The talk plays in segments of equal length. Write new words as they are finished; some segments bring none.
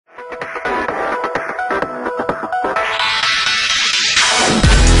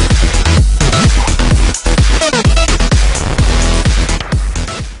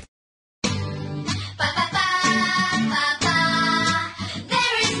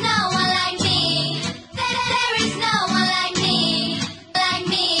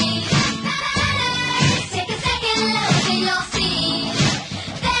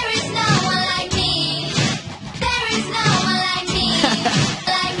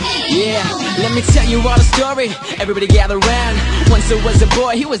Yeah, let me tell you all the story. Everybody gather round. Once there was a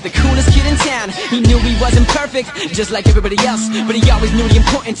boy, he was the coolest kid in town. He knew he wasn't perfect, just like everybody else, but he always knew the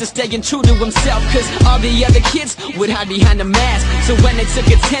importance of staying true to himself. Cause all the other kids would hide behind a mask. So when they took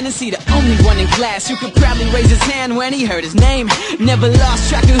attendance, he the only one in class who could proudly raise his hand when he heard his name. Never lost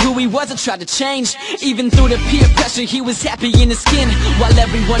track of who he was or tried to change. Even through the peer pressure, he was happy in his skin, while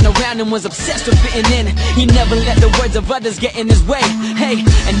everyone around him was obsessed with fitting in. He never let the words of others get in his way. Hey,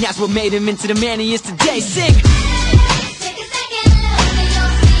 and that's what made him into the man he is today. Sing!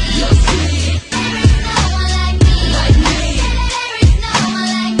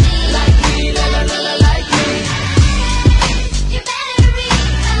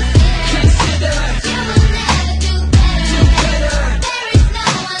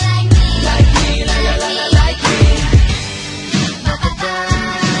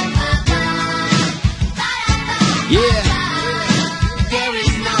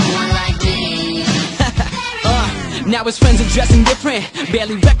 Now his friends are dressing different,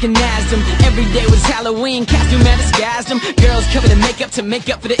 barely recognized him. Every day was Halloween, costume and disguised him. Girls covered in makeup to make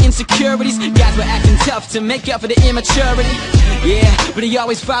up for the insecurities. Guys were acting tough to make up for the immaturity. Yeah, but he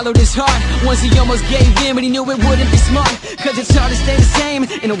always followed his heart. Once he almost gave in, but he knew it wouldn't be smart. Cause it's hard to stay the same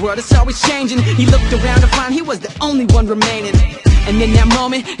in a world that's always changing. He looked around to find he was the only one remaining. And in that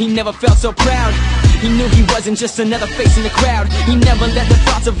moment, he never felt so proud. He knew he wasn't just another face in the crowd. He never let the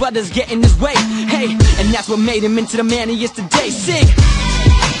thoughts of others get in his way. Hey, and that's what made him into the man he is today. Sing!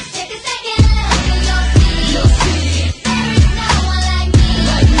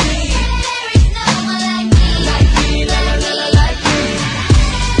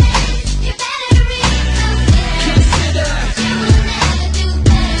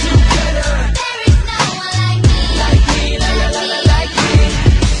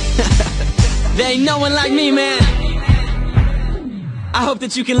 There ain't no one like me, man. I hope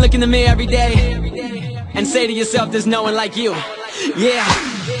that you can look in the mirror every day and say to yourself, there's no one like you. Yeah.